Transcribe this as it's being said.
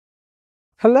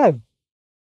Hello!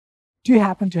 Do you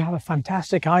happen to have a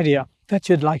fantastic idea that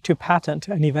you'd like to patent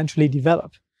and eventually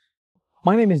develop?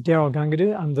 My name is Daryl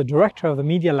Gangadu. I'm the director of the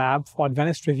Media Lab for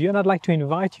Advanced Review, and I'd like to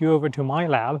invite you over to my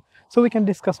lab so we can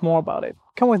discuss more about it.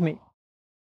 Come with me.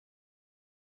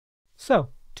 So,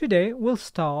 today we'll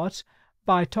start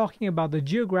by talking about the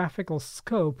geographical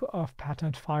scope of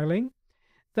patent filing,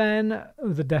 then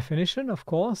the definition, of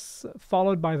course,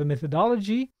 followed by the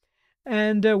methodology,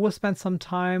 and we'll spend some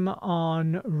time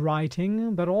on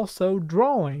writing, but also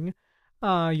drawing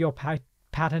your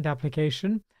patent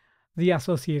application, the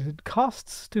associated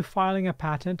costs to filing a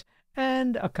patent,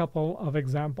 and a couple of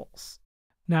examples.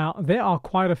 Now, there are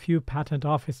quite a few patent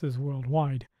offices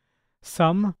worldwide.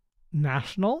 Some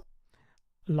national,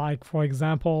 like, for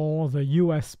example, the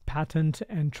U.S. Patent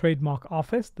and Trademark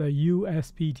Office, the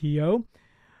USPTO,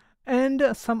 and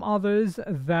some others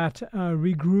that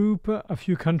regroup a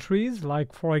few countries,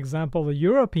 like, for example, the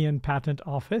European Patent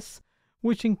Office,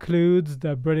 which includes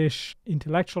the British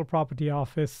Intellectual Property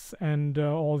Office and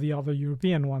all the other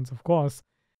European ones, of course,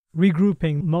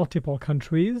 regrouping multiple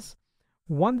countries.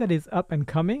 One that is up and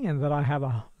coming and that I have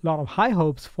a lot of high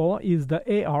hopes for is the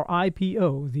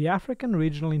ARIPO, the African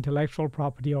Regional Intellectual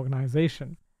Property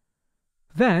Organization.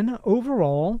 Then,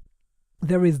 overall,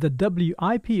 there is the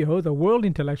WIPO, the World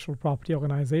Intellectual Property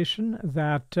Organization,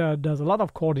 that does a lot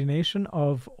of coordination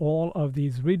of all of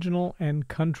these regional and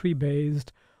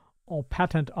country-based or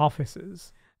patent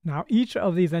offices. Now, each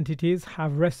of these entities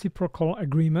have reciprocal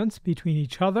agreements between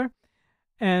each other,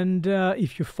 and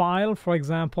if you file, for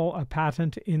example, a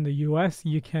patent in the US,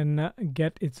 you can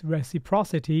get its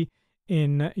reciprocity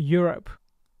in Europe.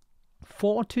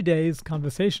 For today's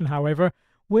conversation, however,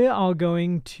 we are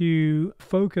going to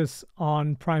focus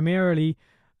on primarily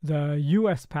the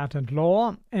US patent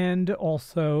law and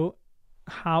also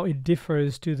how it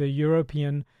differs to the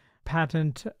European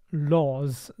patent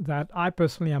laws that I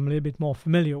personally am a little bit more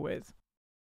familiar with.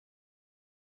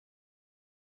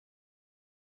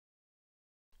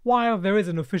 While there is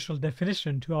an official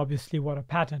definition to obviously what a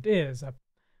patent is,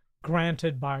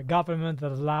 granted by a government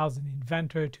that allows an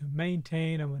inventor to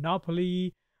maintain a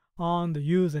monopoly on the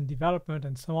use and development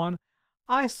and so on,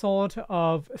 I sort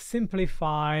of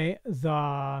simplify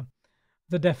the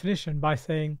definition by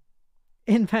saying,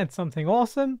 invent something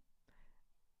awesome,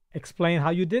 explain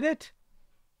how you did it,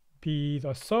 be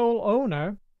the sole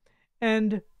owner,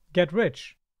 and get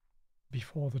rich.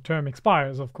 Before the term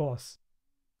expires, of course.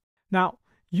 Now,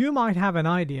 you might have an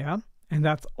idea, and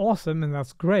that's awesome, and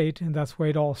that's great, and that's where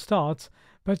it all starts,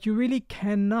 but you really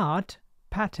cannot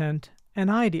patent an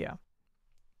idea.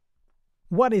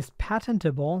 What is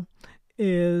patentable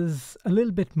is a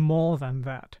little bit more than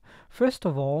that. First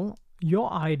of all,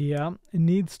 your idea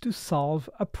needs to solve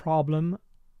a problem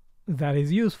that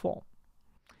is useful.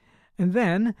 And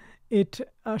then it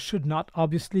should not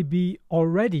obviously be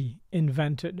already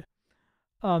invented.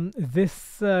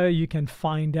 This you can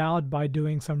find out by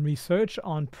doing some research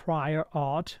on prior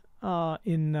art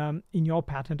in your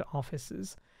patent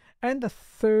offices. And the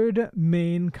third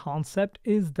main concept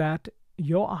is that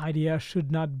your idea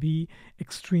should not be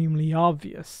extremely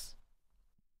obvious.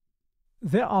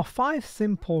 There are 5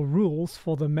 simple rules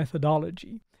for the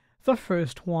methodology. The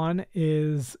first one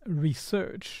is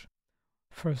research.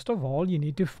 First of all, you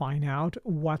need to find out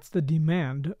what's the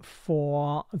demand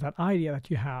for that idea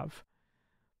that you have.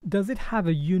 Does it have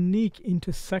a unique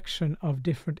intersection of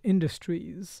different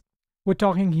industries? We're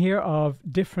talking here of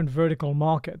different vertical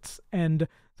markets, and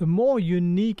the more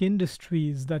unique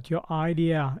industries that your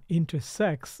idea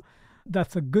intersects,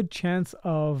 that's a good chance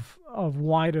of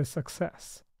wider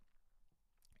success.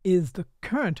 Is the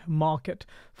current market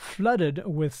flooded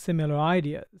with similar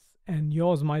ideas, and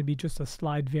yours might be just a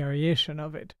slight variation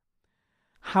of it?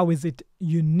 How is it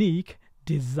unique,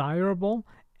 desirable,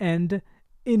 and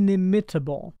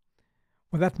inimitable?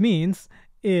 What that means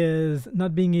is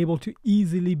not being able to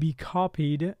easily be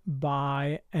copied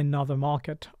by another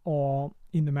market or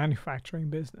in the manufacturing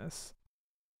business.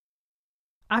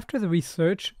 After the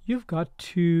research, you've got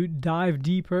to dive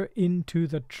deeper into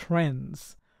the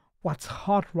trends. What's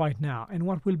hot right now and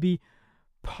what will be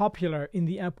popular in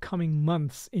the upcoming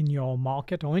months in your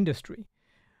market or industry?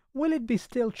 Will it be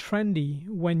still trendy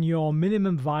when your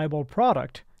minimum viable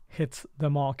product hits the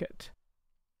market?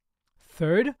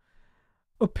 Third,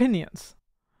 opinions.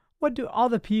 What do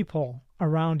other people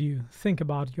around you think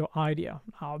about your idea?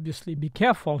 Obviously, be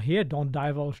careful here, don't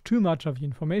divulge too much of the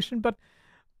information, but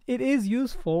it is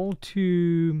useful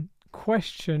to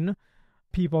question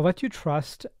people that you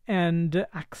trust and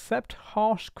accept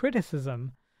harsh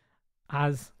criticism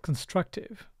as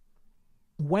constructive.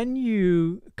 When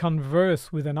you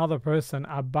converse with another person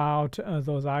about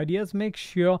those ideas, make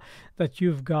sure that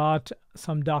you've got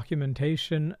some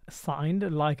documentation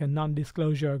signed, like a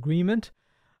non-disclosure agreement.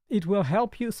 It will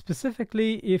help you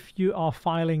specifically if you are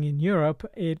filing in Europe.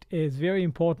 It is very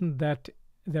important that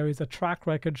there is a track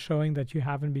record showing that you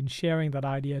haven't been sharing that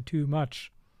idea too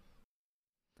much.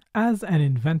 As an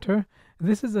inventor,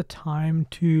 this is a time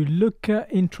to look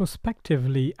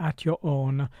introspectively at your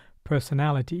own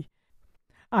personality.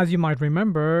 As you might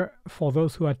remember, for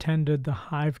those who attended the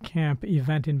Hyve Camp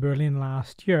event in Berlin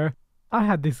last year, I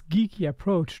had this geeky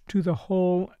approach to the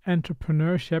whole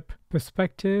entrepreneurship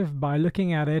perspective by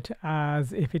looking at it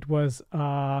as if it was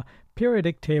a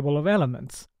periodic table of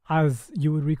elements. As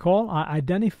you would recall, I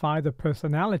identify the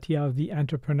personality of the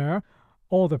entrepreneur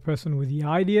or the person with the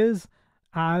ideas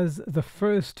as the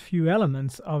first few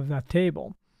elements of that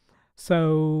table.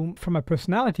 So from a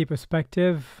personality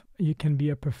perspective, you can be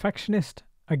a perfectionist,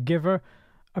 a giver,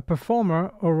 a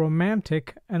performer, a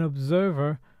romantic, an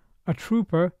observer, a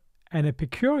trooper, an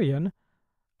Epicurean,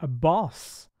 a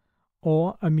boss,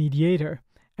 or a mediator.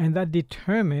 And that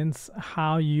determines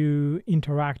how you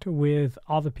interact with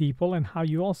other people and how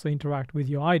you also interact with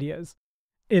your ideas.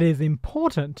 It is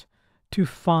important to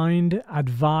find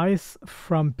advice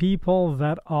from people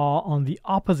that are on the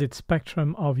opposite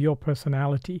spectrum of your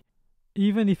personality,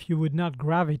 even if you would not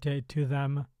gravitate to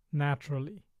them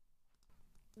naturally.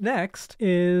 Next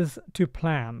is to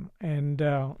plan. And,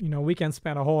 we can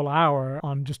spend a whole hour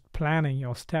on just planning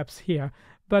your steps here,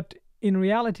 but in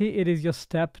reality, it is your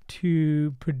step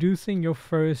to producing your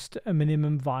first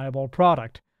minimum viable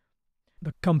product.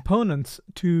 The components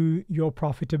to your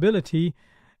profitability,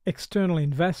 external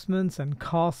investments and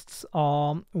costs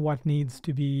are what needs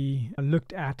to be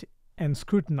looked at and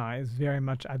scrutinized very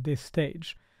much at this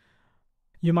stage.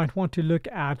 You might want to look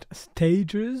at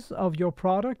stages of your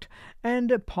product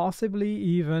and possibly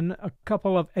even a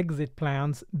couple of exit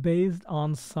plans based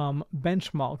on some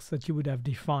benchmarks that you would have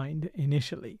defined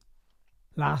initially.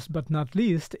 Last but not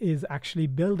least is actually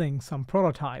building some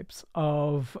prototypes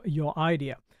of your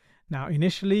idea. Now,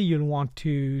 initially, you'll want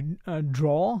to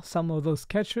draw some of those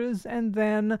sketches and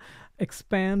then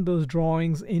expand those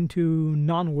drawings into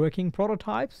non-working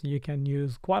prototypes. You can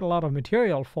use quite a lot of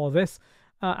material for this,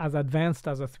 as advanced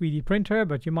as a 3D printer,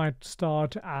 but you might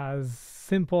start as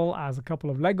simple as a couple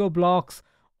of Lego blocks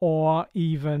or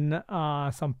even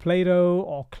some Play-Doh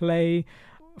or clay.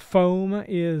 Foam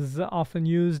is often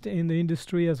used in the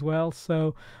industry as well,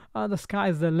 so the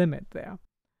sky's the limit there.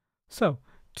 So,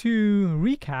 to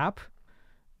recap,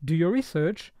 do your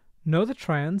research, know the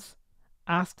trends,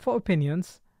 ask for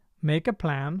opinions, make a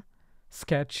plan,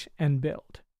 sketch, and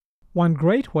build. One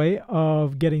great way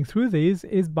of getting through these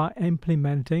is by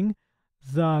implementing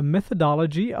the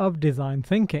methodology of design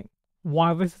thinking.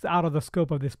 While this is out of the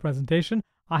scope of this presentation,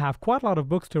 I have quite a lot of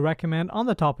books to recommend on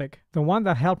the topic. The one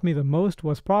that helped me the most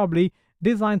was probably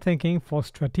Design Thinking for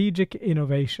Strategic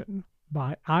Innovation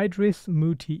by Idris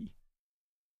Muti.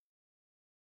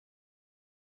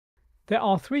 There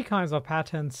are three kinds of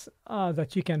patents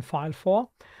that you can file for.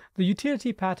 The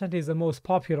utility patent is the most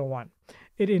popular one.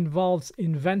 It involves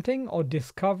inventing or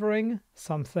discovering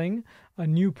something, a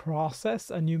new process,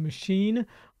 a new machine,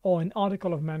 or an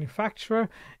article of manufacture,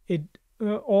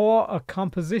 or a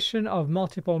composition of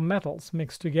multiple metals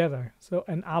mixed together, so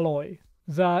an alloy.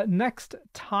 The next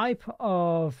type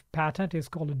of patent is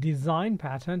called a design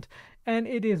patent, and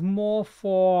it is more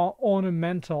for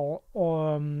ornamental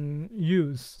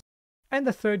use. And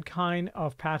the third kind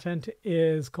of patent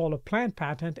is called a plant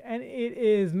patent, and it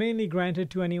is mainly granted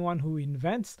to anyone who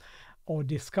invents or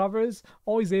discovers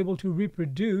or is able to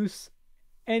reproduce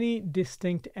any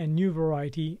distinct and new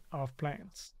variety of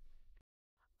plants.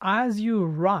 As you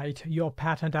write your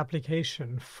patent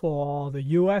application for the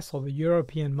US or the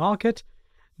European market,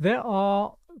 there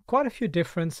are quite a few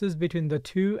differences between the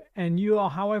two, and you are,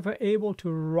 however, able to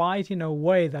write in a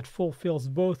way that fulfills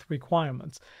both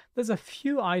requirements. There's a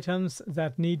few items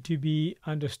that need to be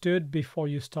understood before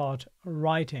you start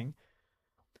writing.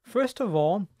 First of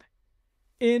all,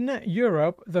 in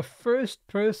Europe, the first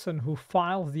person who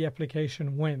files the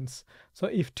application wins. So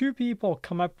if two people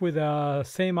come up with the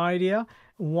same idea,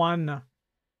 one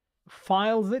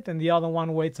files it and the other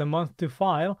one waits a month to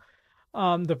file,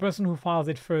 the person who files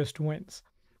it first wins.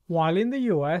 While in the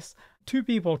US, two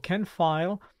people can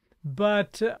file,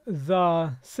 but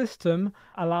the system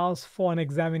allows for an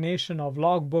examination of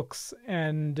logbooks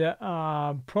and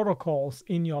protocols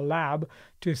in your lab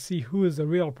to see who is the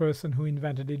real person who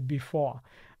invented it before,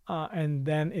 and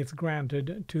then it's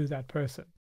granted to that person.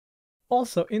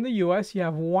 Also, in the US, you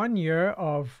have 1 year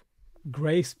of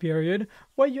grace period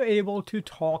where you're able to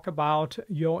talk about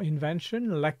your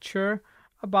invention, lecture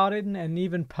about it, and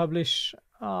even publish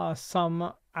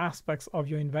some aspects of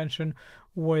your invention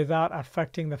without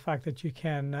affecting the fact that you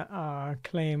can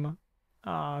claim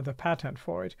the patent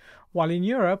for it. While in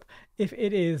Europe, if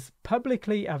it is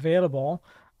publicly available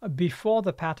before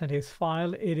the patent is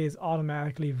filed, it is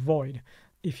automatically void.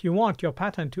 If you want your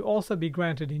patent to also be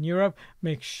granted in Europe,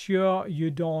 make sure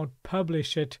you don't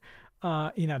publish it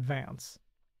in advance.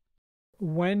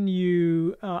 When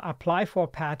you apply for a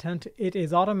patent, it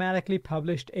is automatically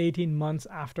published 18 months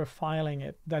after filing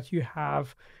it that you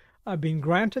have been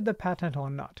granted the patent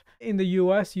or not. In the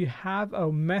US, you have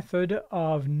a method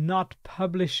of not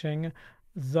publishing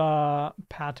the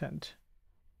patent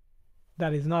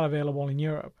that is not available in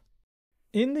Europe.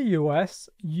 In the US,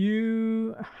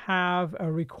 you have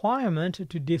a requirement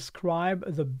to describe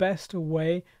the best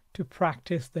way to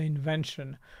practice the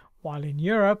invention, while in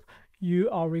Europe, you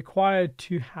are required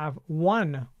to have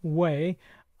one way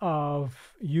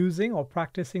of using or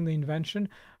practicing the invention,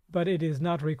 but it is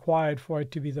not required for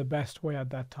it to be the best way at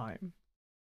that time.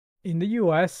 In the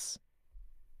US,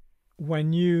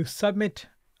 when you submit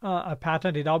a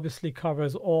patent, it obviously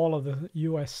covers all of the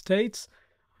US states.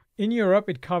 In Europe,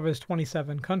 it covers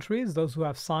 27 countries, those who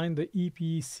have signed the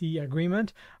EPC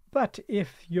agreement. But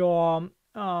if your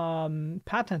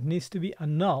patent needs to be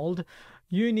annulled,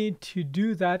 you need to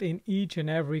do that in each and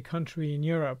every country in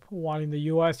Europe, while in the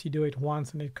US, you do it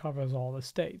once and it covers all the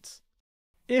states.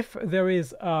 If there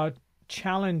is a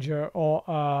challenger or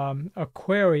a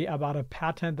query about a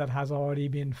patent that has already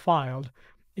been filed,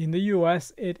 in the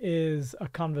US, it is a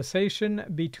conversation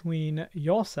between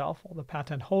yourself or the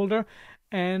patent holder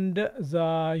and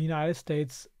the United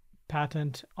States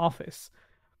Patent Office.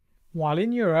 While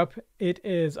in Europe, it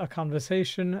is a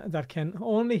conversation that can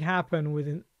only happen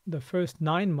within the first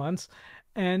 9 months,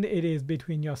 and it is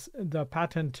between the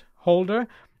patent holder,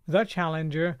 the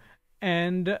challenger,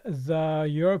 and the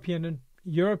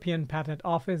European Patent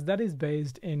Office that is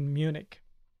based in Munich.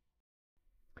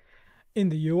 In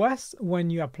the US, when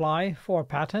you apply for a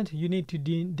patent, you need to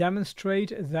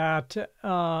demonstrate that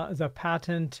the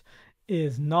patent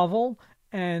is novel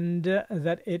and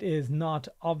that it is not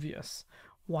obvious.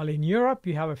 While in Europe,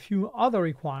 you have a few other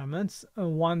requirements.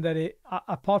 One that,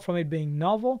 apart from it being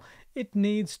novel, it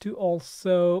needs to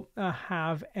also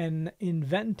have an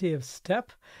inventive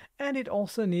step, and it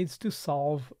also needs to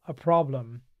solve a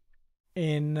problem.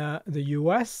 In the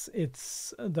US,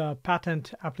 the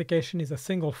patent application is a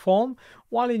single form,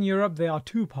 while in Europe there are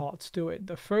two parts to it.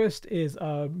 The first is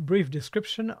a brief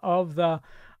description of the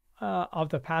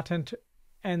patent,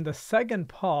 and the second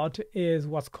part is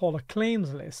what's called a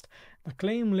claims list.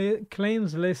 The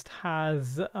claims list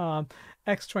has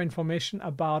extra information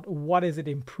about what is it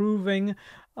improving,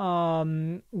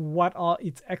 what are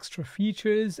its extra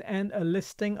features, and a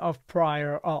listing of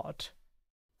prior art.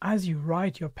 As you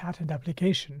write your patent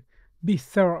application, be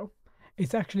thorough.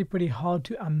 It's actually pretty hard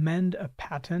to amend a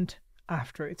patent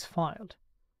after it's filed.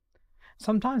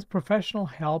 Sometimes professional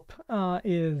help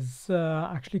is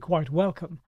actually quite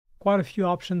welcome. Quite a few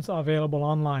options are available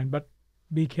online, but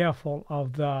be careful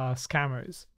of the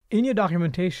scammers. In your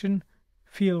documentation,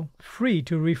 feel free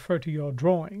to refer to your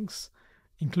drawings.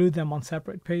 Include them on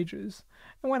separate pages.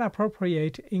 And when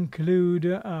appropriate,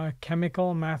 include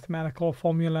chemical, mathematical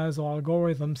formulas or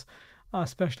algorithms,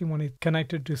 especially when it's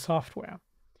connected to software.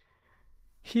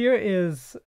 Here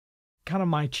is kind of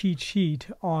my cheat sheet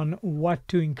on what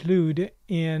to include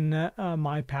in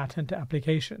my patent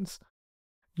applications.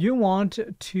 You want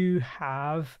to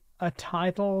have a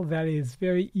title that is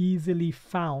very easily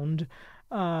found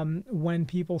when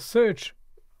people search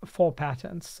for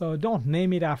patents. So don't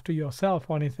name it after yourself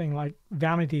or anything like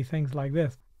vanity things like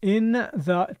this. In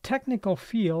the technical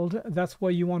field, that's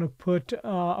where you want to put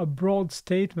a broad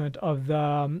statement of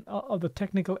the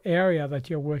technical area that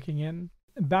you're working in.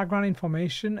 Background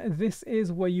information, this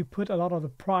is where you put a lot of the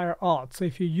prior art. So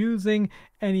if you're using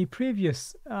any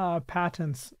previous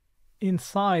patents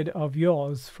inside of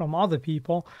yours from other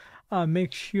people,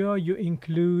 make sure you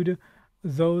include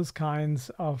those kinds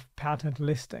of patent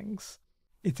listings.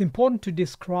 It's important to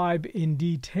describe in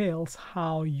details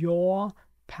how your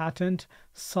patent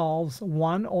solves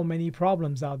one or many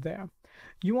problems out there.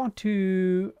 You want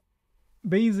to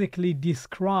basically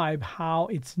describe how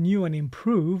it's new and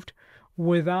improved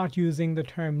without using the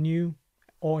term new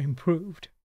or improved.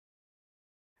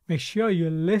 Make sure you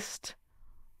list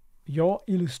your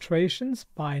illustrations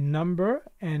by number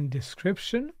and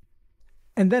description,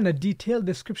 and then a detailed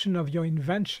description of your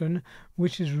invention,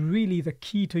 which is really the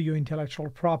key to your intellectual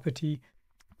property.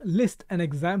 List an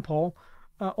example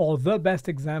or the best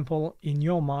example in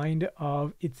your mind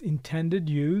of its intended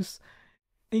use,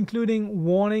 including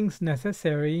warnings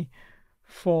necessary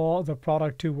for the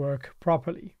product to work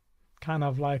properly. Kind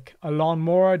of like a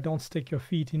lawnmower, don't stick your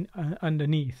feet in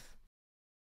underneath.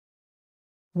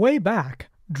 Way back,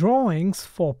 drawings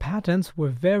for patents were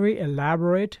very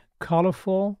elaborate,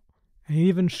 colorful, and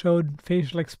even showed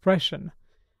facial expression.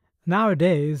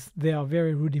 Nowadays, they are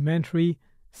very rudimentary,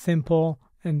 simple,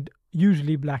 and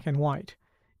usually black and white.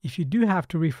 If you do have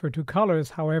to refer to colors,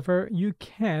 however, you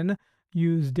can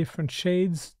use different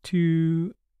shades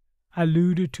to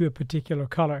allude to a particular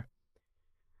color.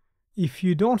 If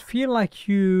you don't feel like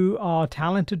you are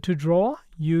talented to draw,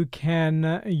 you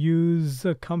can use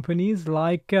companies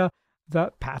like the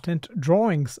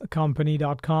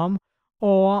patentdrawingscompany.com,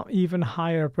 or even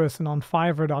hire a person on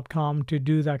Fiverr.com to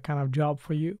do that kind of job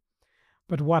for you.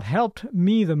 But what helped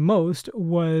me the most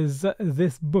was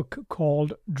this book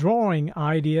called Drawing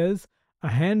Ideas, a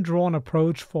hand-drawn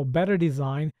approach for better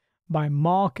design by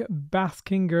Mark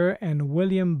Baskinger and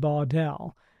William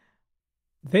Bardell.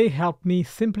 They helped me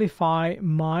simplify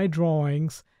my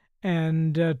drawings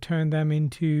and turn them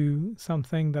into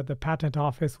something that the patent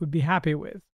office would be happy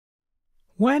with.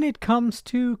 When it comes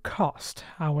to cost,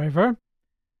 however,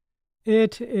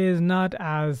 it is not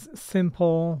as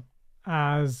simple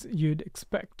as you'd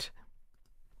expect.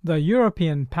 The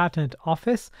European Patent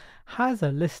Office has a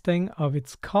listing of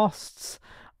its costs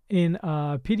in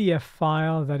a PDF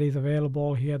file that is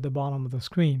available here at the bottom of the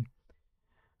screen.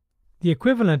 The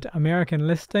equivalent American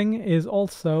listing is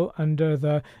also under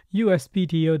the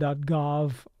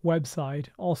uspto.gov website,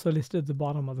 also listed at the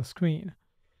bottom of the screen.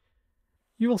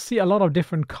 You will see a lot of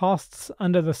different costs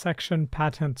under the section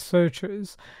Patent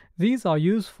Searches. These are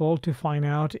useful to find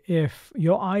out if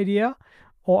your idea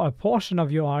or a portion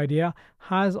of your idea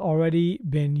has already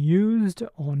been used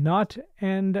or not,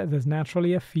 and there's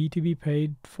naturally a fee to be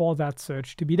paid for that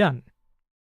search to be done.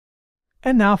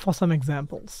 And now for some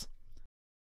examples.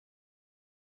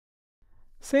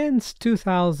 Since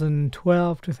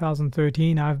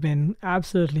 2012-2013, I've been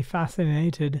absolutely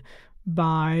fascinated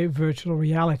by virtual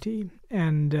reality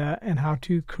and how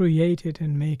to create it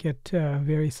and make it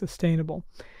very sustainable.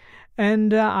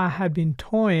 And I had been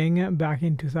toying back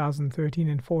in 2013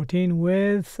 and 14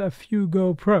 with a few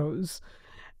GoPros.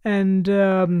 And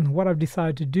what I've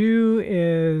decided to do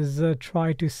is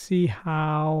try to see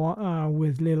how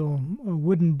with little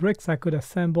wooden bricks I could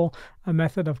assemble a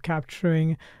method of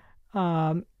capturing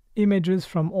images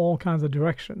from all kinds of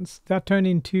directions. That turned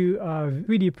into a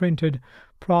 3D printed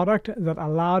product that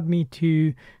allowed me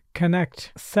to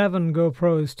connect 7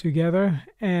 GoPros together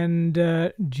and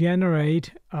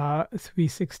generate a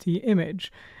 360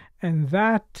 image. And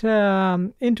that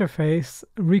interface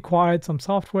required some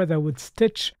software that would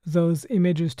stitch those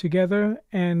images together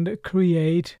and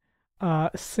create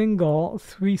a single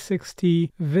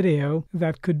 360 video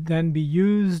that could then be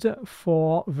used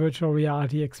for virtual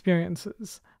reality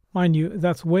experiences. Mind you,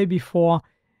 that's way before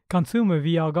consumer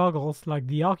VR goggles like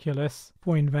the Oculus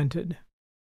were invented.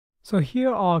 So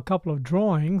here are a couple of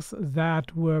drawings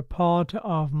that were part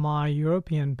of my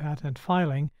European patent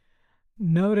filing.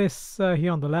 Notice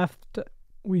here on the left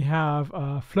we have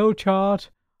a flowchart,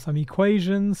 some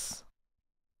equations,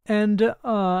 and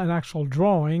an actual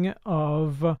drawing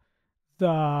of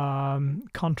the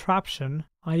contraption.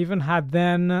 I even had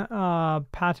then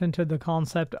patented the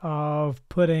concept of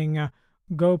putting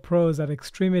GoPros at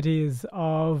extremities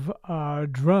of a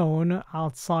drone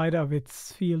outside of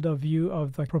its field of view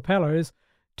of the propellers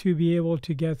to be able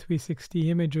to get 360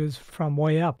 images from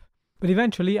way up. But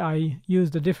eventually I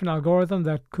used a different algorithm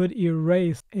that could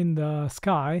erase in the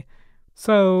sky.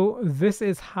 So this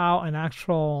is how an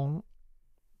actual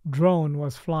drone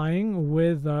was flying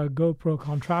with a GoPro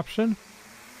contraption.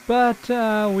 But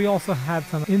we also had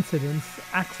some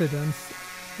accidents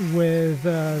with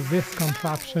this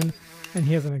contraption, and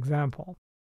here's an example.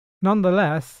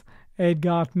 Nonetheless, it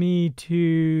got me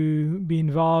to be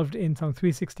involved in some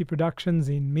 360 productions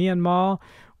in Myanmar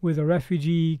with the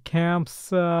refugee camps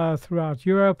throughout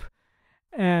Europe,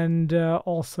 and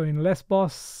also in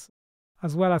Lesbos,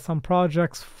 as well as some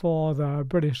projects for the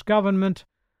British government,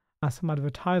 some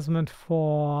advertisement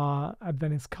for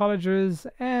Adventist colleges,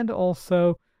 and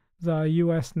also the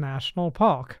US National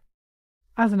Park.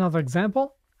 As another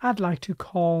example, I'd like to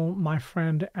call my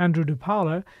friend Andrew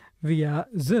DePaula via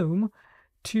Zoom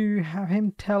to have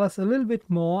him tell us a little bit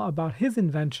more about his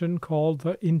invention called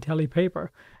the IntelliPaper,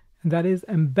 and that is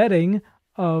embedding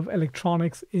of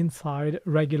electronics inside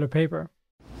regular paper.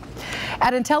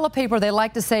 At IntelliPaper, they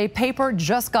like to say paper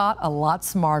just got a lot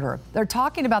smarter. They're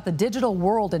talking about the digital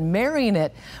world and marrying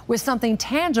it with something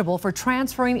tangible for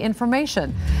transferring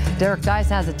information. Derek Dice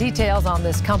has the details on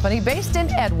this company based in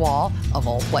Edwall, of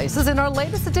all places, in our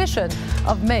latest edition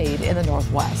of Made in the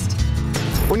Northwest.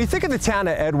 When you think of the town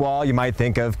of Edwall, you might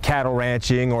think of cattle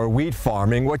ranching or wheat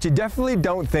farming. What you definitely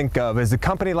don't think of is a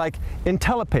company like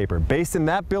IntelliPaper, based in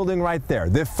that building right there.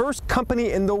 The first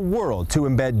company in the world to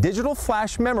embed digital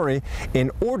flash memory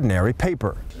in ordinary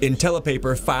paper.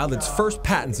 IntelliPaper filed its first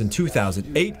patents in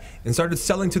 2008 and started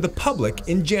selling to the public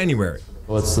in January.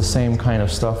 Well, it's the same kind of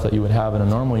stuff that you would have in a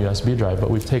normal USB drive, but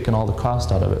we've taken all the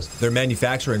cost out of it. Their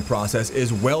manufacturing process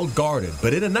is well guarded,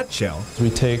 but in a nutshell, we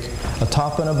take a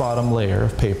top and a bottom layer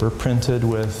of paper printed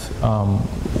with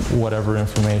whatever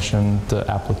information the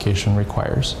application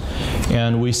requires,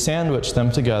 and we sandwich them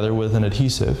together with an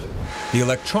adhesive. The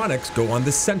electronics go on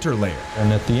the center layer.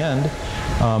 And at the end,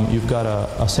 you've got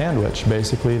a sandwich,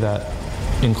 basically, that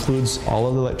includes all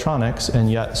of the electronics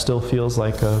and yet still feels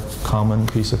like a common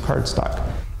piece of cardstock.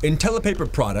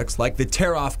 IntelliPaper products like the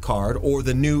tear-off card or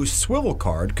the new swivel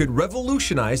card could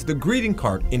revolutionize the greeting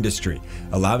card industry,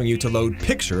 allowing you to load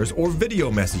pictures or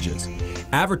video messages.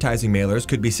 Advertising mailers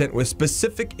could be sent with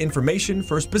specific information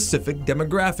for specific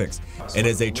demographics. And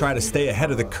as they try to stay ahead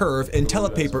of the curve,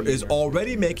 IntelliPaper is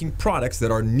already making products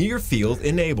that are near-field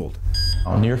enabled.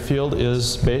 Near field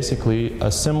is basically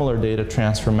a similar data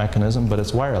transfer mechanism, but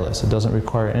it's wireless. It doesn't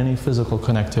require any physical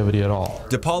connectivity at all.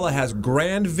 DePaula has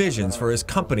grand visions for his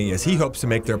company as he hopes to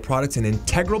make their products an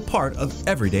integral part of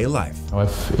everyday life.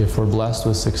 If we're blessed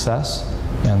with success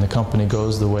and the company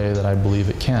goes the way that I believe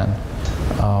it can,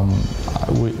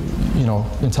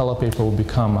 IntelliPaper will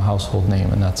become a household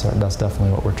name, and that's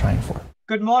definitely what we're trying for.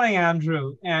 Good morning,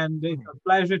 Andrew, and it's a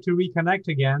pleasure to reconnect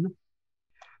again.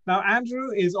 Now,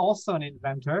 Andrew is also an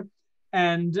inventor.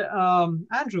 And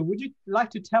Andrew, would you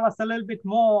like to tell us a little bit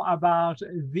more about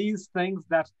these things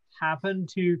that happen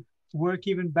to work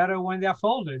even better when they're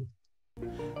folded?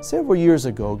 Several years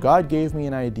ago, God gave me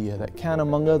an idea that can,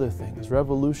 among other things,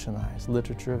 revolutionize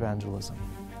literature evangelism.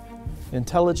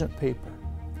 Intelligent paper.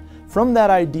 From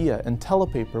that idea,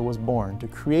 IntelliPaper was born to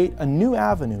create a new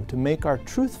avenue to make our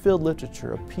truth-filled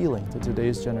literature appealing to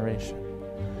today's generation.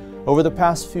 Over the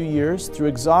past few years, through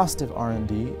exhaustive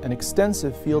R&D and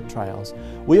extensive field trials,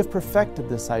 we have perfected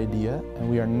this idea, and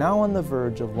we are now on the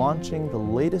verge of launching the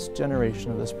latest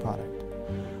generation of this product.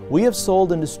 We have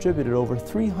sold and distributed over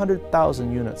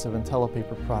 300,000 units of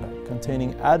IntelliPaper product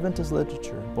containing Adventist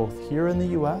literature both here in the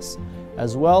US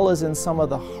as well as in some of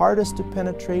the hardest to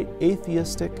penetrate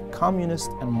atheistic, communist,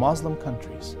 and Muslim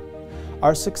countries.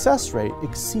 Our success rate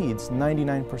exceeds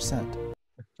 99%.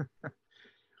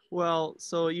 Well,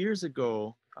 so years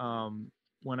ago,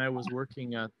 when I was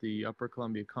working at the Upper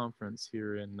Columbia Conference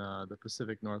here in the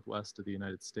Pacific Northwest of the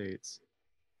United States,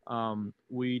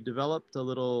 we developed a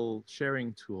little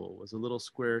sharing tool. It was a little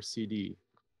square CD.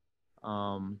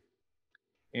 And,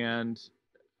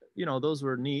 you know, those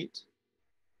were neat,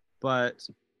 but...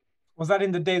 Was that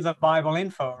in the days of Bible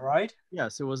Info, right?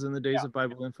 Yes, it was in the days of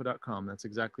BibleInfo.com. That's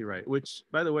exactly right, which,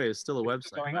 by the way, is still a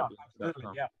website. Going up, absolutely,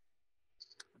 yeah.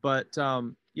 But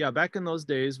yeah, back in those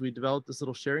days, we developed this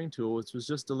little sharing tool, which was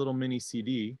just a little mini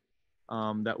CD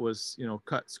that was, you know,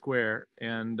 cut square,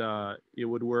 and it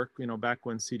would work. You know, back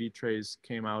when CD trays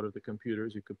came out of the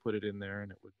computers, you could put it in there,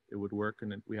 and it would work,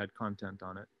 and we had content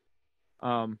on it.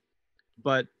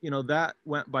 But you know, that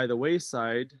went by the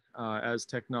wayside as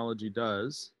technology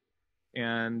does,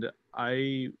 and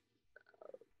you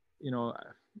know,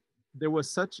 there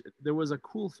was a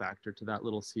cool factor to that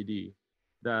little CD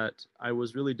that I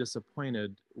was really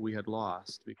disappointed we had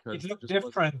lost, because it looked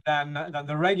different than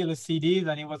the regular CDs,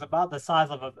 and it was about the size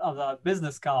of a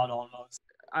business card almost.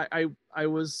 I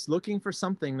was looking for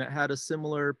something that had a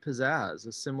similar pizzazz,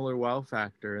 a similar wow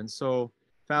factor, and so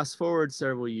fast forward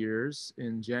several years,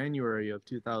 in January of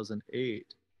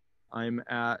 2008, I'm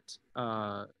at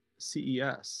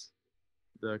CES,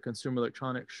 the Consumer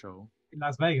Electronics Show. In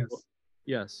Las Vegas.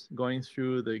 Yes, going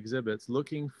through the exhibits,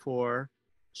 looking for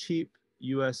cheap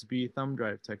USB thumb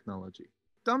drive technology.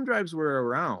 Thumb drives were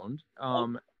around.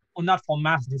 Well, not for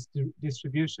mass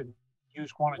distribution,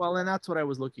 huge quantity. Well, and that's what I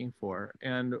was looking for.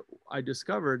 And I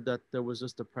discovered that there was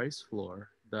just a price floor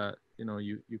that, you know,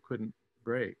 you couldn't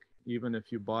break, even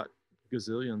if you bought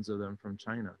gazillions of them from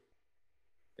China.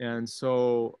 And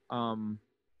so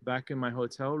back in my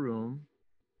hotel room,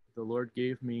 the Lord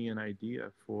gave me an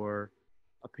idea for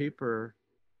a paper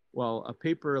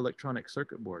electronic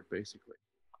circuit board, basically.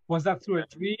 Was that through a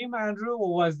dream, Andrew,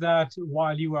 or was that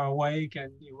while you were awake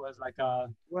and it was like a...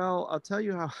 Well, I'll tell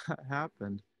you how it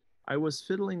happened. I was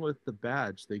fiddling with the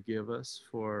badge they give us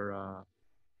for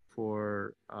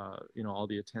all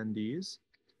the attendees,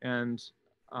 and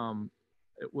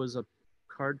it was a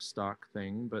cardstock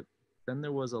thing, but then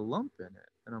there was a lump in it,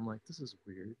 and I'm like, this is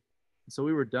weird. So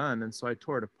we were done, and so I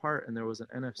tore it apart, and there was an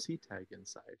NFC tag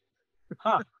inside.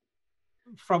 Huh.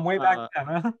 From way back then,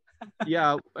 huh?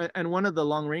 Yeah, and one of the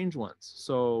long range ones.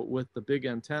 So with the big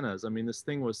antennas, I mean, this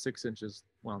thing was 6 inches,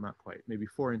 well, not quite, maybe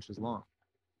 4 inches long,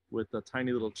 with a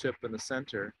tiny little chip in the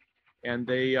center, and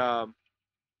they'd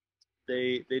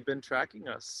been tracking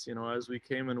us, as we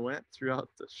came and went throughout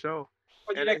the show.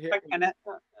 But And you'd it hit expect me.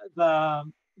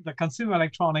 the Consumer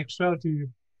Electronics Show to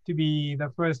be the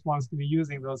first ones to be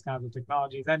using those kinds of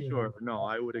technologies anyway. Sure, no,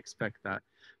 I would expect that.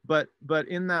 But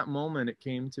in that moment, it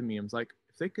came to me. I was like,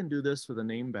 if they can do this with a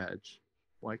name badge,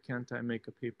 why can't I make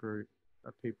a paper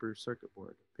circuit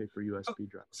board, paper USB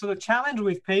drive? So the challenge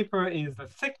with paper is the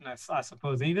thickness, I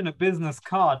suppose. Even a business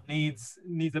card needs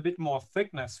a bit more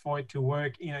thickness for it to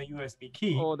work in a USB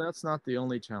key. Oh, that's not the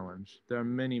only challenge. There are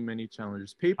many, many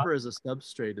challenges. Paper as a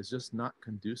substrate is just not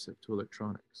conducive to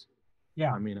electronics.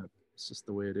 Yeah. I mean, it's just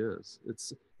the way it is.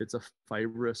 It's a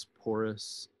fibrous,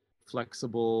 porous,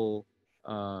 flexible.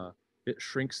 It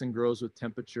shrinks and grows with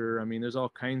temperature. I mean, there's all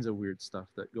kinds of weird stuff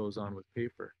that goes on with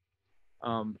paper.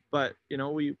 But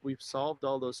we've solved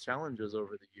all those challenges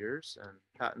over the years and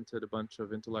patented a bunch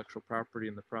of intellectual property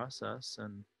in the process,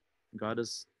 and God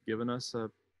has given us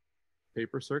a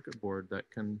paper circuit board that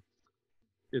can.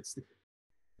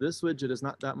 This widget is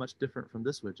not that much different from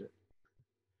this widget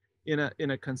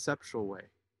in a conceptual way.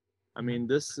 I mean,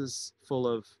 this is full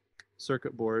of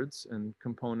circuit boards and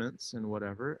components and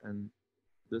whatever, and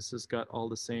this has got all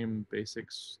the same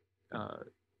basics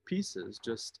pieces,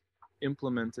 just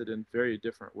implemented in very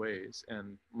different ways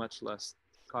and much less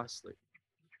costly.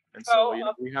 And so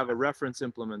we have a reference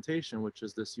implementation, which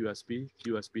is this USB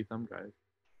thumb drive,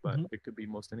 but it could be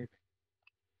most anything.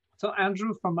 So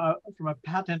Andrew, from a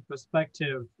patent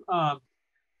perspective,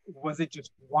 was it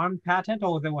just one patent,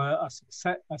 or there were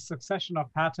a succession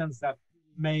of patents that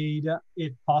made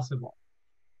it possible?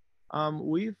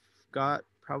 We've got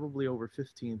probably over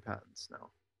 15 patents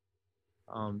now.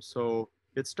 So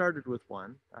it started with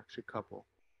one, actually a couple,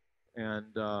 and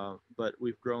but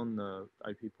we've grown the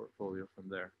IP portfolio from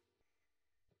there.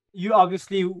 You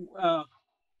obviously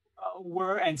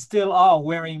were and still are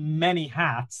wearing many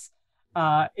hats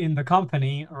in the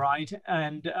company, right?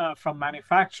 And from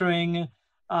manufacturing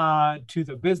to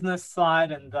the business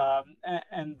side and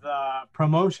the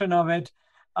promotion of it,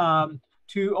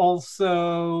 to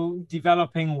also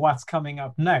developing what's coming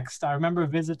up next. I remember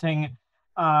visiting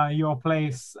your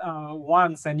place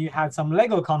once, and you had some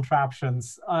Lego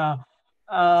contraptions.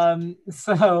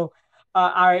 So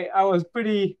I was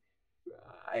pretty.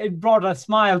 It brought a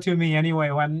smile to me anyway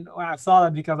when I saw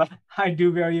that, because I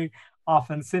do very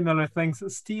often similar things,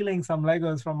 stealing some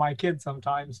Legos from my kids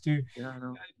sometimes to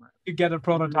get a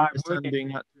prototype working. working. Being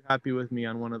not too happy with me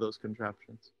on one of those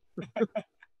contraptions.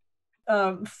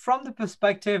 From the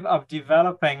perspective of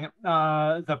developing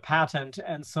the patent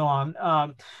and so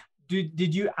on,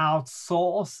 did you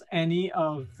outsource any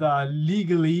of the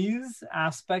legalese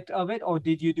aspect of it, or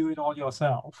did you do it all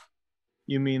yourself?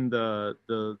 You mean the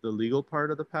legal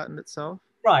part of the patent itself?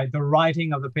 Right, the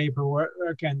writing of the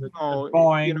paperwork and the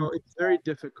drawing. It's very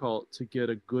difficult to get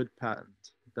a good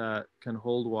patent that can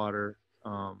hold water,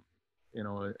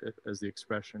 as the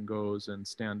expression goes, and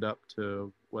stand up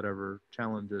to whatever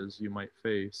challenges you might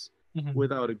face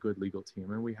without a good legal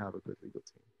team. And we have a good legal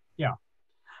team. Yeah.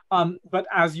 But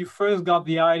as you first got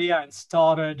the idea and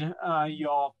started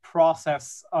your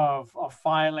process of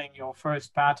filing your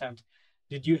first patent,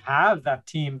 did you have that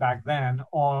team back then,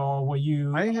 or were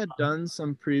you? I had done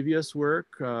some previous work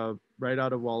right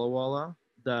out of Walla Walla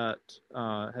that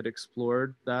had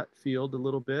explored that field a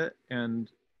little bit. And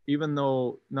even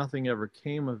though nothing ever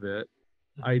came of it,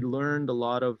 I learned a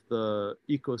lot of the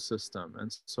ecosystem.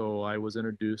 And so I was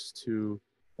introduced to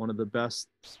one of the best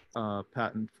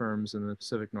patent firms in the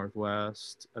Pacific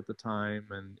Northwest at the time.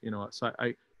 And, so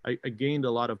I gained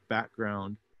a lot of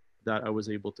background that I was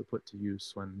able to put to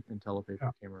use when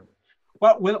IntelliPaper came around.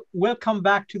 Well, we'll come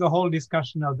back to the whole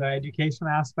discussion of the education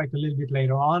aspect a little bit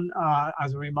later on.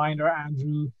 As a reminder,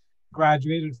 Andrew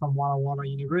graduated from Walla Walla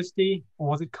University, or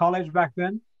was it college back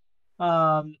then?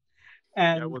 And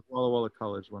yeah, with Walla Walla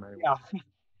College when I was.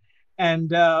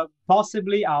 And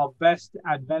possibly our best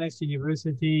Adventist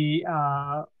university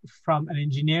from an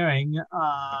engineering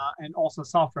and also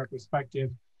software perspective.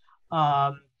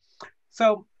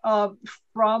 So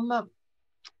from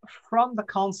the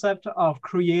concept of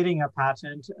creating a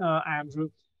patent, Andrew,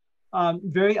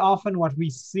 very often what we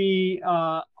see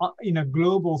in a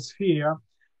global sphere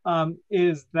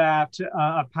is that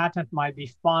a patent might be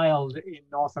filed in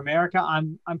North America.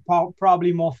 I'm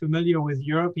probably more familiar with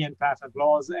European patent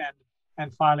laws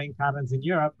and filing patents in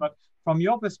Europe. But from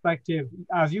your perspective,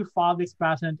 as you filed this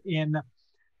patent in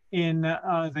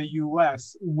the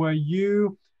US, were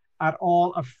you at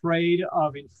all afraid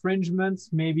of infringements,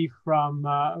 maybe from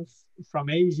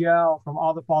Asia or from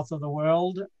other parts of the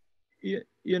world?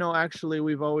 You know, actually,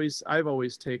 I've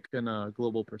always taken a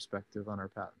global perspective on our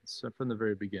patents from the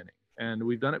very beginning, and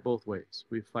we've done it both ways.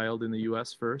 We've filed in the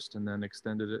U.S. first, and then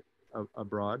extended it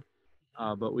abroad.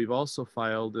 But we've also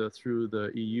filed through the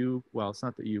EU. Well, it's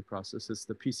not the EU process; it's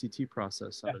the PCT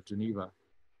process out of Geneva,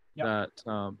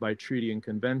 that by treaty and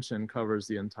convention covers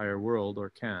the entire world, or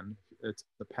can. It's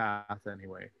the path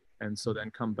anyway, and so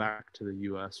then come back to the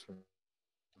U.S. from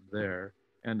there,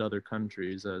 and other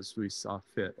countries as we saw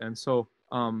fit. And so,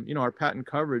 you know, our patent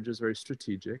coverage is very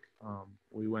strategic.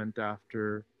 We went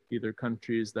after either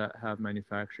countries that have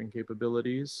manufacturing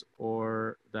capabilities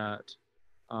or that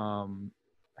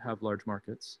have large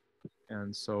markets.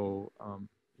 And so,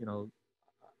 you know,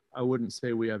 I wouldn't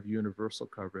say we have universal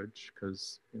coverage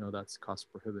because, you know, that's cost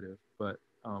prohibitive, but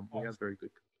we have very good.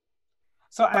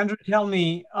 So, Andrew, tell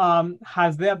me,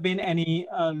 has there been any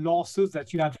lawsuits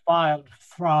that you have filed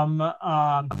from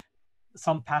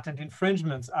some patent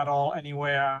infringements at all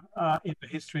anywhere in the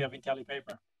history of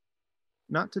IntelliPaper?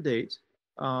 Not to date.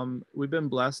 We've been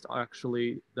blessed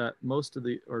actually that most of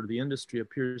the industry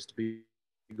appears to be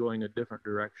going a different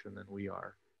direction than we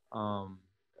are.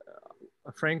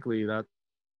 Frankly,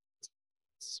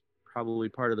 that's probably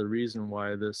part of the reason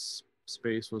why this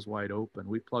space was wide open.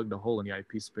 We plugged a hole in the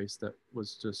IP space that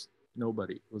was just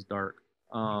nobody. It was dark,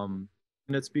 and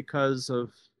it's because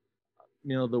of,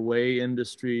 you know, the way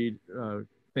industry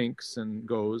thinks and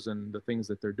goes and the things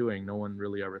that they're doing. No one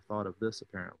really ever thought of this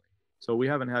apparently. So we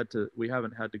haven't had to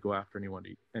go after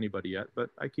anybody yet.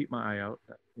 But I keep my eye out.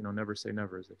 You know, never say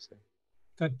never, as they say.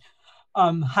 Good.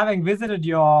 Having visited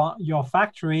your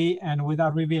factory, and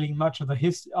without revealing much of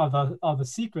the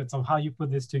secrets of how you put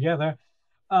this together,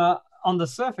 on the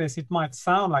surface it might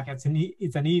sound like it's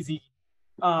an easy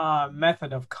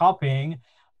method of copying,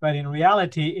 but in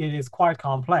reality it is quite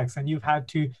complex, and you've had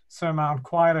to surmount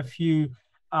quite a few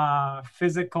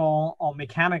physical or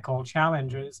mechanical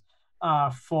challenges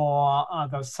for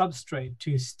the substrate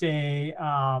to stay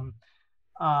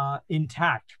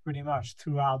intact pretty much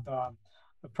throughout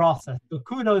the process. So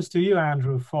kudos to you,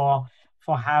 Andrew, for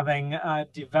having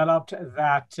developed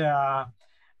that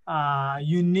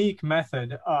unique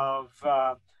method of.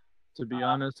 To be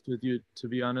honest with you,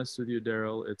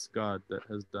 Daryl, it's God that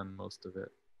has done most of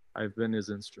it. I've been His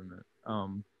instrument.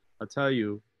 I'll tell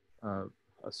you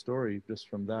a story just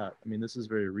from that. I mean, this is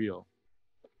very real.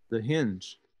 The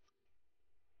hinge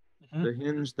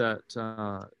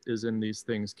that is in these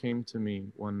things came to me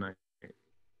one night,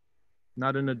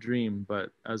 not in a dream,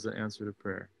 but as an answer to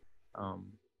prayer.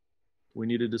 We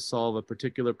needed to solve a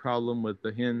particular problem with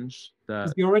the hinge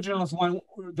that the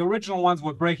original ones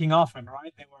were breaking often,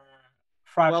 right? They were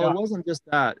fragile. Well, it wasn't just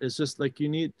that. It's just like you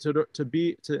need to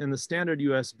be in the standard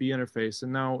USB interface,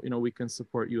 and now, you know, we can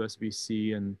support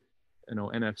USB-C and, you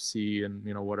know, NFC and,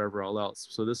 you know, whatever all else.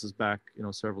 So this is back, you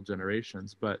know, several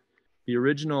generations, but the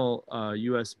original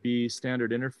USB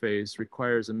standard interface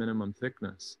requires a minimum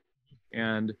thickness,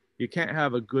 and you can't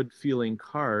have a good feeling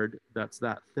card that's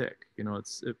that thick. You know,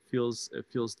 it feels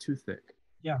too thick.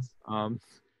 Yes.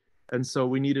 And so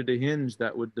we needed a hinge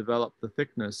that would develop the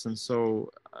thickness. And so,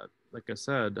 like I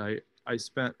said, I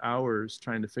spent hours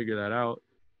trying to figure that out.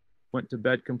 Went to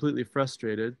bed completely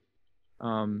frustrated,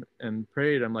 and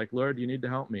prayed. I'm like, Lord, you need to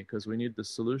help me because we need the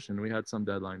solution. We had some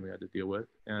deadline we had to deal with,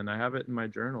 and I have it in my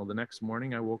journal. The next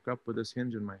morning, I woke up with this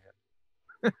hinge in my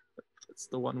head. It's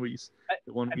the one we use.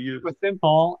 It was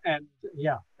simple, and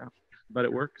yeah, but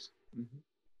it works. Mm-hmm.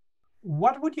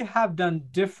 What would you have done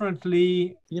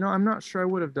differently? You know, I'm not sure I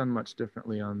would have done much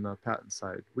differently on the patent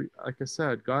side. Like I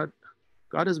said, God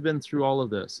has been through all of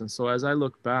this, and so as I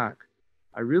look back,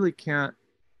 I really can't.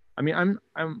 I mean,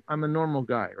 I'm a normal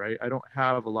guy, right? I don't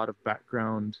have a lot of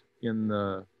background in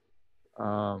the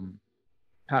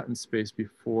patent space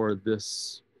before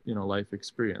this, you know, life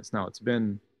experience. Now it's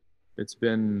been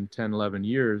 10, 11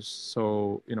 years,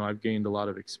 so, you know, I've gained a lot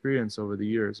of experience over the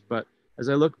years. But as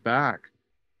I look back,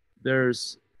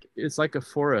 it's like a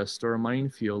forest or a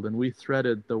minefield, and we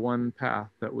threaded the one path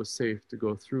that was safe to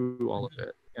go through all of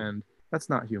it, and that's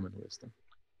not human wisdom.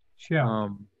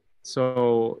 Sure.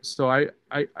 So I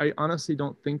honestly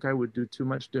don't think I would do too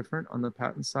much different on the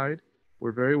patent side.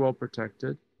 We're very well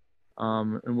protected,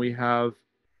 and we have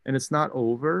and it's not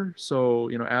over. So,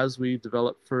 you know, as we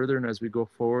develop further and as we go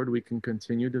forward, we can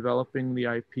continue developing the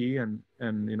IP and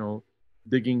you know,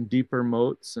 digging deeper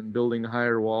moats and building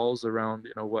higher walls around,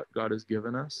 you know, what God has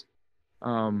given us.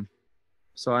 Um,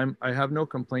 so I have no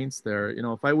complaints there. You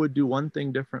know, if I would do one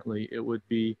thing differently, it would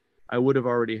be I would have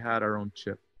already had our own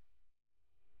chip.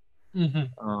 You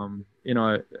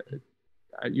know,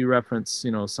 you reference,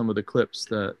 you know, some of the clips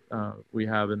that we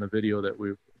have in the video that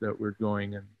we're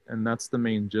going, and that's the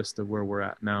main gist of where we're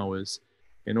at now. Is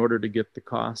in order to get the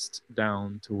cost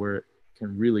down to where it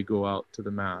can really go out to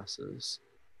the masses,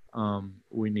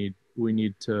 we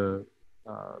need to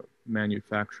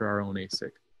manufacture our own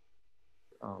ASIC,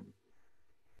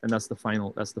 and that's the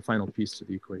final piece to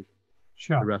the equation.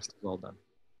 Sure. The rest is all done.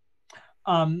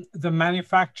 The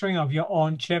manufacturing of your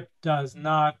own chip does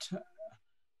not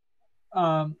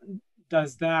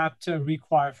does that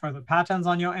require further patents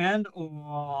on your end,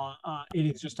 or it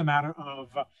is just a matter of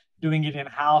doing it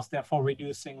in-house, therefore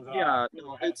reducing the... Yeah,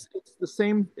 no, it's the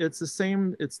same. It's the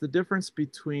same. It's the difference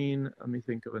between, let me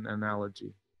think of an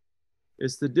analogy.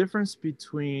 It's the difference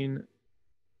between,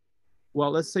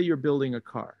 well, let's say you're building a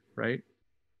car, right?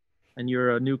 And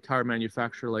you're a new car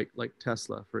manufacturer like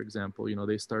Tesla, for example. You know,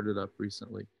 they started up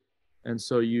recently. And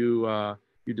so you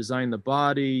design the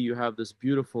body, you have this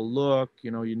beautiful look,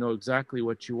 you know exactly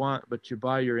what you want, but you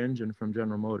buy your engine from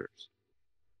General Motors.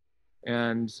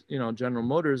 And, you know, General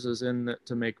Motors is in it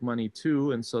to make money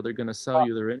too, and so they're going to sell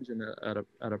you their engine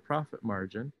at a profit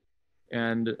margin.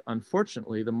 And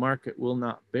unfortunately, the market will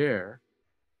not bear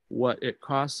what it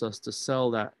costs us to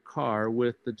sell that car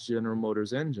with the General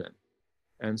Motors engine.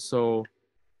 And so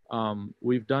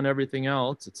we've done everything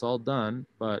else, it's all done,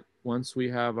 but once we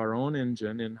have our own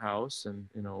engine in-house and,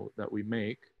 you know, that we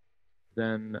make,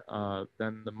 then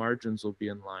the margins will be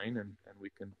in line, and we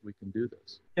can do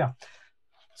this. Yeah.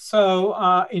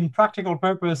 So in practical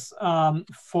purpose,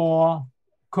 for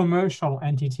commercial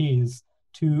entities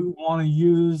to want to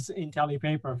use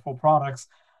IntelliPaper for products,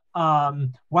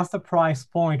 what's the price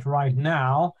point right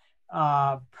now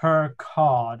per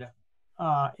card,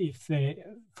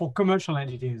 for commercial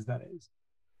entities, that is?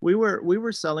 We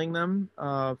were selling them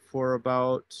for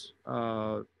about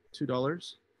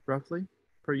 $2 roughly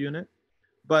per unit,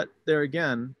 but there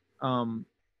again,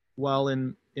 while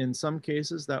in some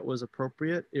cases that was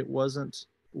appropriate, it wasn't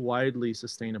widely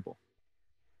sustainable,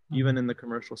 even in the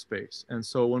commercial space. And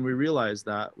so when we realized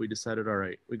that, we decided, all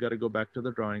right, we got to go back to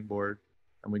the drawing board,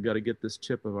 and we got to get this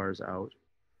chip of ours out.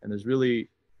 And there's really,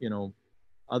 you know,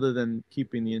 other than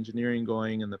keeping the engineering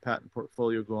going and the patent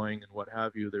portfolio going and what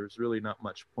have you, there's really not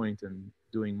much point in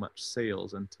doing much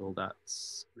sales until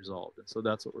that's resolved. And so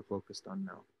that's what we're focused on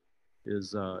now,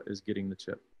 is getting the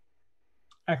chip.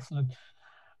 Excellent.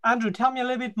 Andrew, tell me a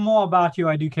little bit more about your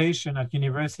education at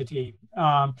university.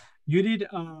 You did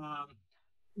an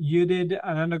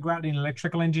undergrad in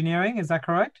electrical engineering, is that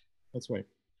correct? That's right.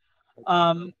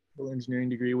 Electrical engineering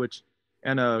degree,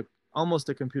 and almost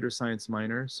a computer science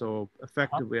minor. So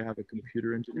effectively, I have a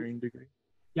computer engineering degree.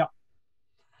 Yeah.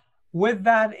 With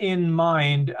that in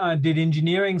mind, did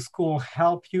engineering school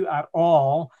help you at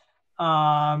all?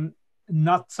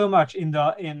 Not so much in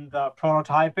the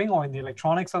prototyping or in the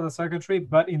electronics of the circuitry,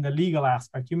 but in the legal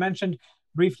aspect. You mentioned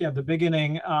briefly at the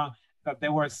beginning that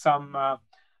there were some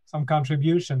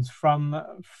contributions from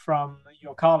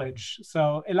your college.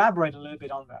 So elaborate a little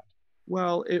bit on that.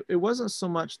 Well, it wasn't so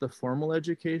much the formal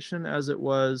education as it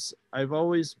was, I've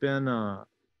always been,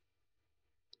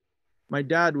 my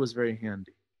dad was very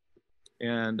handy,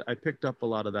 and I picked up a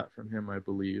lot of that from him, I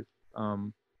believe.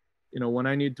 You know, when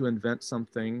I need to invent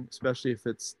something, especially if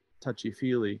it's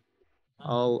touchy-feely,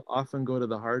 I'll often go to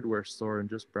the hardware store and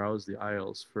just browse the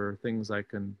aisles for things I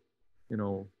can, you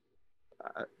know,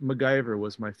 MacGyver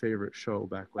was my favorite show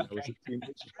back when I was a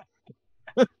teenager.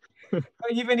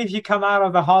 Even if you come out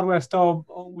of the hardware store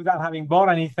without having bought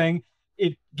anything,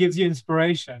 it gives you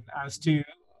inspiration as to...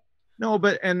 No,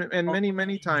 but and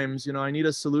many times, you know, I need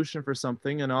a solution for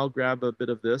something, and I'll grab a bit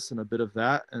of this and a bit of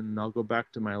that, and I'll go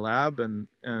back to my lab and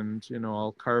you know,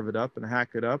 I'll carve it up and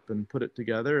hack it up and put it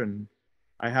together, and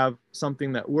I have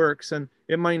something that works. And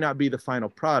it might not be the final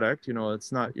product, you know,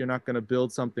 you're not going to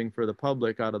build something for the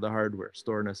public out of the hardware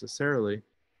store necessarily,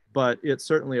 but it's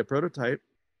certainly a prototype,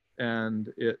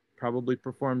 and it probably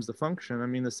performs the function. I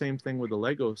mean, the same thing with the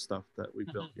Lego stuff that we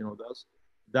built, you know,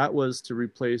 that was to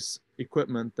replace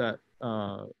equipment that,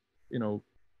 you know,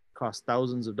 cost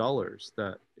thousands of dollars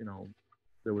that, you know,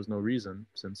 there was no reason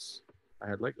since I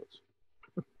had Legos.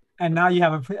 And now you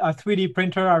have a 3D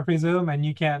printer, I presume, and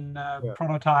you can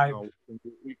prototype. No,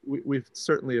 we've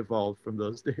certainly evolved from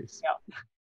those days. Yeah.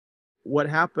 What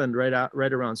happened right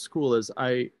around school is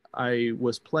I I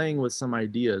was playing with some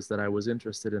ideas that I was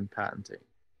interested in patenting.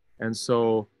 And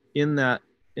so in that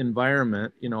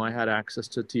environment, you know, I had access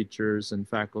to teachers and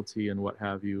faculty and what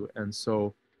have you. And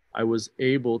so I was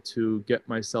able to get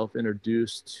myself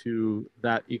introduced to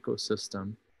that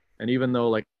ecosystem. And even though,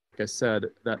 like I said,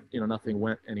 that, you know, nothing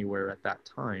went anywhere at that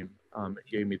time, it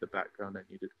gave me the background I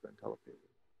needed for IntelliPaper.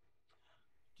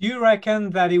 Do you reckon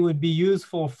that it would be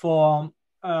useful for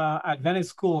Adventist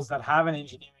schools that have an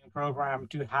engineering program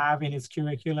to have in its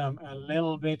curriculum a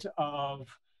little bit of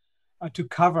to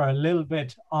cover a little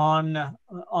bit on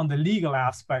the legal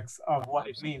aspects of what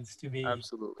it means to be?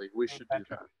 Absolutely, we should do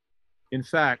that. In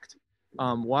fact,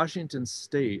 Washington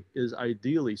State is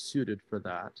ideally suited for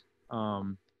that.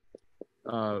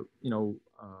 You know,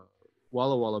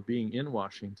 Walla Walla being in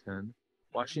Washington,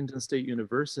 Washington State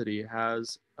University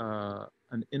has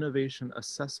an Innovation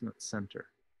Assessment Center,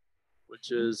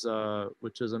 which is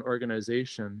an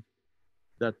organization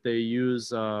that they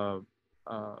use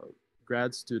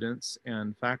grad students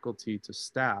and faculty to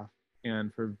staff,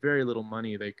 and for very little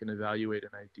money they can evaluate an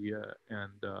idea and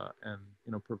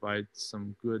you know, provide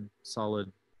some good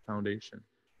solid foundation.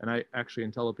 And I actually,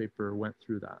 IntelliPaper went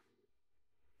through that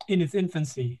in its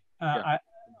infancy. Yeah.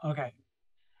 Okay,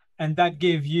 and that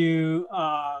gave you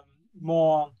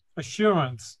more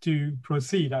assurance to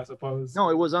proceed, I suppose. No,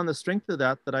 it was on the strength of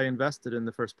that I invested in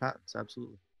the first patents.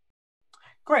 Absolutely.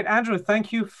 Great, Andrew.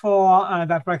 Thank you for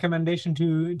that recommendation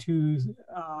to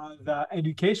the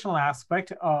educational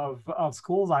aspect of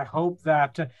schools. I hope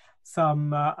that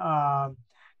some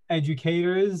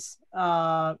educators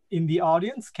in the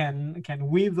audience can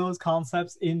weave those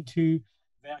concepts into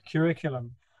their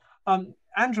curriculum.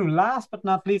 Andrew, last but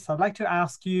not least, I'd like to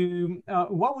ask you,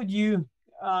 what would you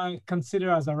consider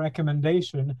as a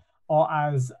recommendation or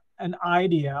as an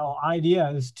idea or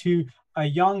ideas to a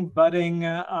young budding,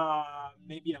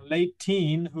 maybe a late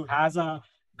teen who has a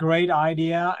great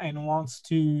idea and wants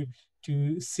to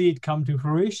see it come to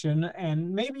fruition,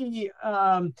 and maybe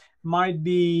might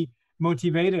be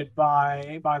motivated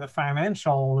by the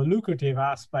financial lucrative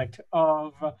aspect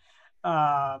of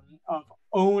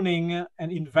owning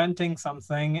and inventing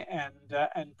something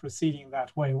and proceeding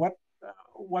that way? What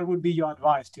would be your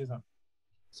advice to them?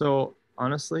 So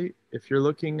honestly, if you're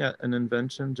looking at an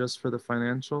invention just for the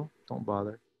financial, don't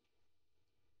bother.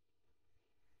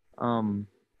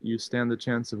 You stand the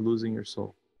chance of losing your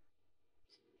soul.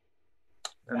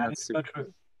 And that is so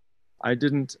true. I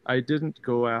didn't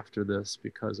go after this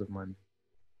because of money,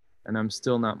 and I'm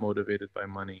still not motivated by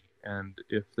money. And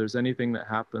if there's anything that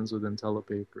happens with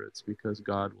IntelliPaper, it's because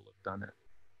God will have done it.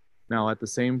 Now, at the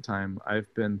same time,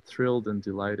 I've been thrilled and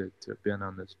delighted to have been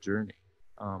on this journey.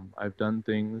 I've done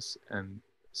things and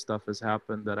stuff has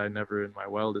happened that I never in my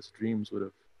wildest dreams would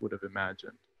have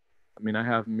imagined. I mean, I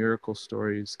have miracle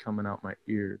stories coming out my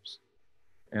ears,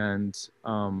 and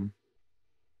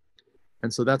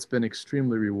so that's been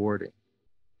extremely rewarding.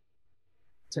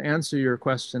 To answer your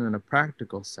question in a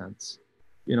practical sense,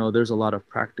 you know, there's a lot of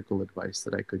practical advice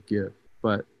that I could give,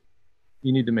 but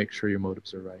you need to make sure your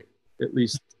motives are right. At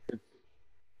least if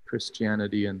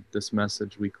Christianity and this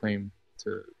message we claim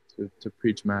to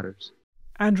preach matters.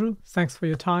 Andrew, thanks for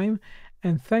your time,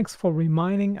 and thanks for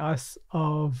reminding us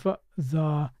of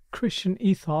the Christian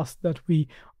ethos that we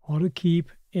ought to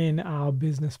keep in our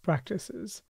business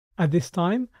practices. At this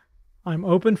time, I'm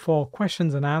open for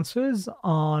questions and answers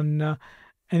on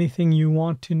anything you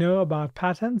want to know about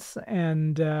patents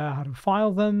and how to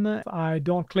file them. I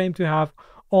don't claim to have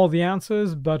all the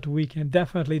answers, but we can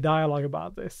definitely dialogue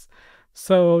about this.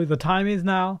 So the time is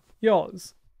now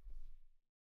yours.